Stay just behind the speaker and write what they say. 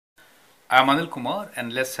I'm Anil Kumar,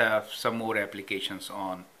 and let's have some more applications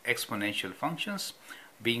on exponential functions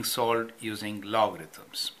being solved using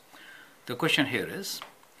logarithms. The question here is,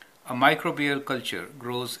 a microbial culture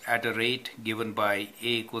grows at a rate given by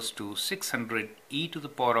a equals to 600 e to the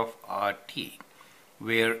power of rt,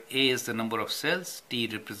 where a is the number of cells, t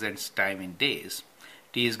represents time in days,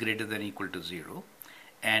 t is greater than or equal to 0,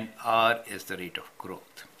 and r is the rate of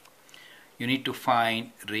growth. You need to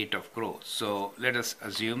find rate of growth. So let us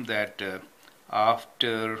assume that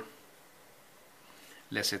after,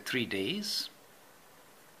 let's say, 3 days,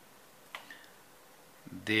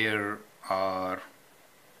 there are,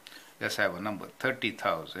 let's have a number,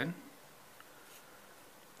 30,000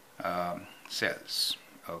 cells.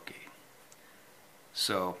 Okay.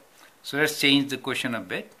 So let's change the question a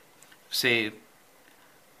bit. Say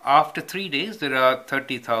after 3 days there are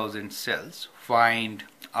 30,000 cells. Find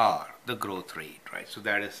R, the growth rate, right? So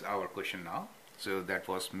that is our question now. So that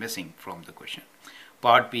was missing from the question.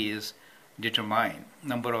 Part B is determine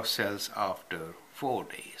number of cells after 4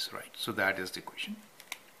 days, right? So that is the question.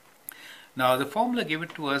 Now the formula given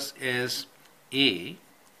to us is A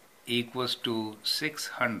equals to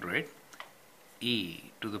 600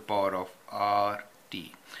 e to the power of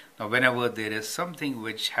RT. Now whenever there is something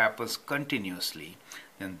which happens continuously,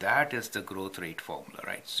 then that is the growth rate formula,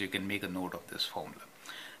 right? So you can make a note of this formula.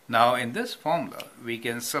 Now in this formula we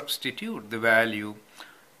can substitute the value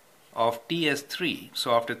of t as 3.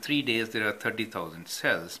 So after 3 days there are 30,000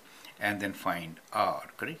 cells, and then find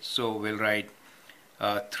R, correct? So we'll write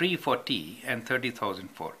 3 for t and 30,000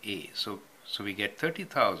 for a. So we get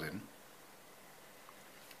 30,000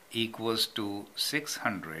 equals to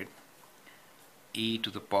 600 e to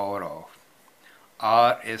the power of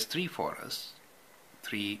R is 3 for us,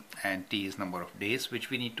 3, and t is number of days which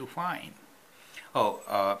we need to find.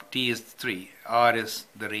 T is 3, R is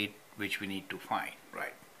the rate which we need to find,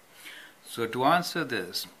 right? So to answer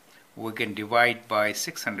this, we can divide by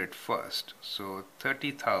 600 first. So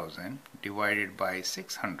 30,000 divided by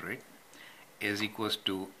 600 is equals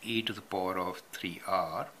to e to the power of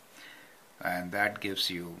 3r, and that gives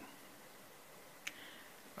you,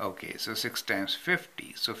 okay, so 6 times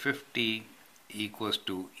 50, so 50 equals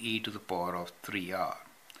to e to the power of 3r.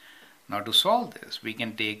 Now to solve this, we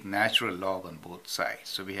can take natural log on both sides.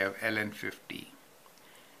 So we have ln 50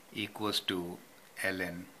 equals to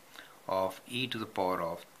ln of e to the power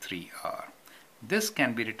of 3r. This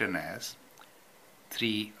can be written as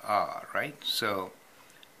 3r, right? So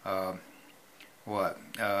that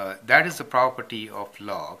is the property of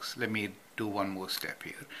logs. Let me do one more step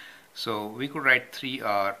here. So we could write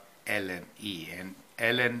 3r ln e, and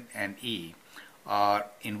ln and e are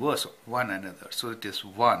inverse of one another, so it is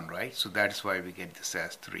 1, right? So that is why we get this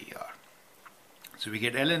as 3r. So we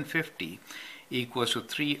get ln 50 equals to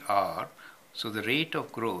 3r, so the rate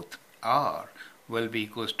of growth r will be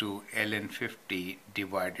equals to ln 50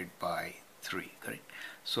 divided by 3, correct?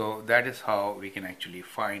 So that is how we can actually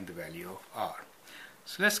find the value of r.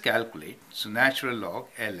 So let's calculate. So natural log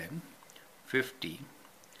ln 50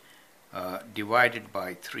 divided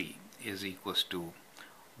by 3 is equals to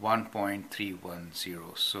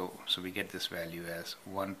 1.310. So we get this value as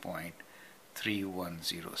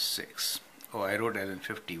 1.3106. Oh, I wrote ln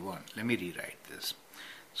 51. Let me rewrite this.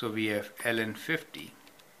 So we have ln 50,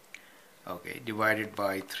 okay, divided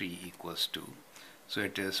by 3 equals 2. So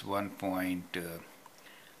it is let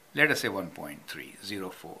us say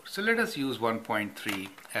 1.304. So let us use 1.3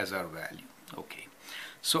 as our value. Okay.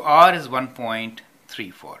 So R is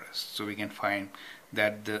 1.3 for us. So we can find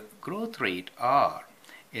that the growth rate R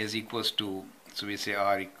is equals to, so we say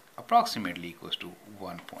R approximately equals to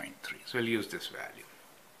 1.3. So we'll use this value.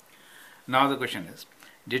 Now the question is,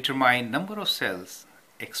 determine number of cells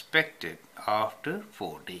expected after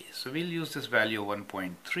 4 days. So we'll use this value of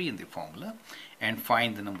 1.3 in the formula and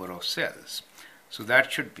find the number of cells. So that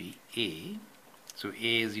should be A. So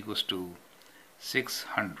A is equals to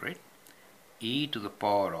 600 e to the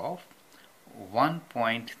power of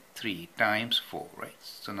 1.3 times 4, right?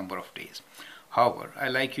 So number of days. However, I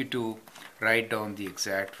like you to write down the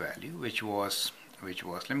exact value, which was,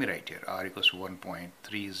 let me write here, r equals to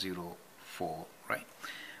 1.304, right?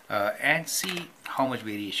 And see how much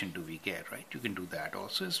variation do we get, right? You can do that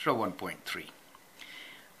also. It's 1.3,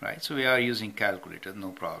 right? So we are using calculator,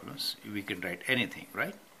 no problems. We can write anything,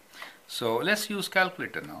 right? So let's use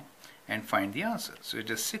calculator now and find the answer. So it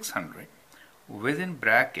is 600 within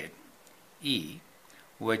bracket e,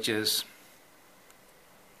 which is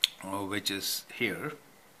here,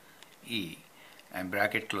 e, and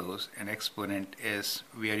bracket close, and exponent is,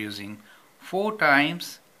 we are using 4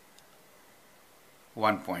 times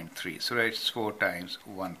 1.3. So it's 4 times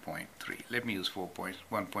 1.3. Let me use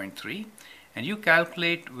 1.3, and you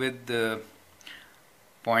calculate with the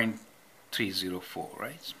 0.304,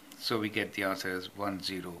 right? So we get the answer as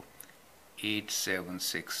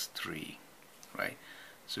 108763, right?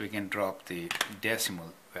 So we can drop the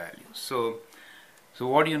decimal value. So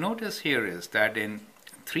what you notice here is that in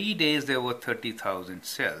 3 days there were 30,000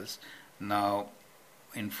 cells. Now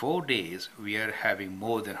in 4 days we are having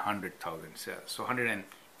more than 100,000 cells, so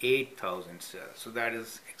 108,000 cells. So that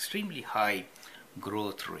is extremely high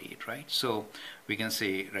growth rate, right? So we can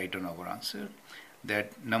say right on our answer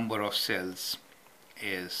that number of cells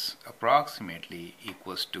is approximately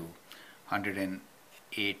equals to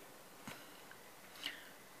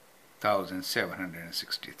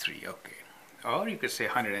 108,763. Okay, or you could say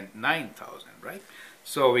 109,000, right?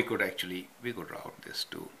 So we could route this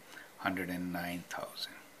to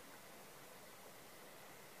 109,000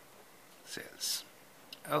 cells.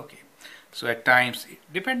 Okay, so at times,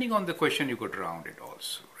 depending on the question, you could round it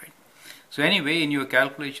also, right? So anyway, in your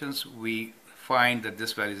calculations, we find that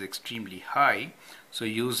this value is extremely high. So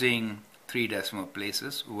using 3 decimal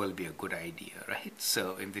places will be a good idea, right?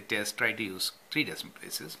 So in the test, try to use 3 decimal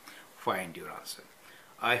places, find your answer.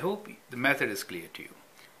 I hope the method is clear to you.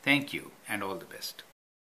 Thank you and all the best.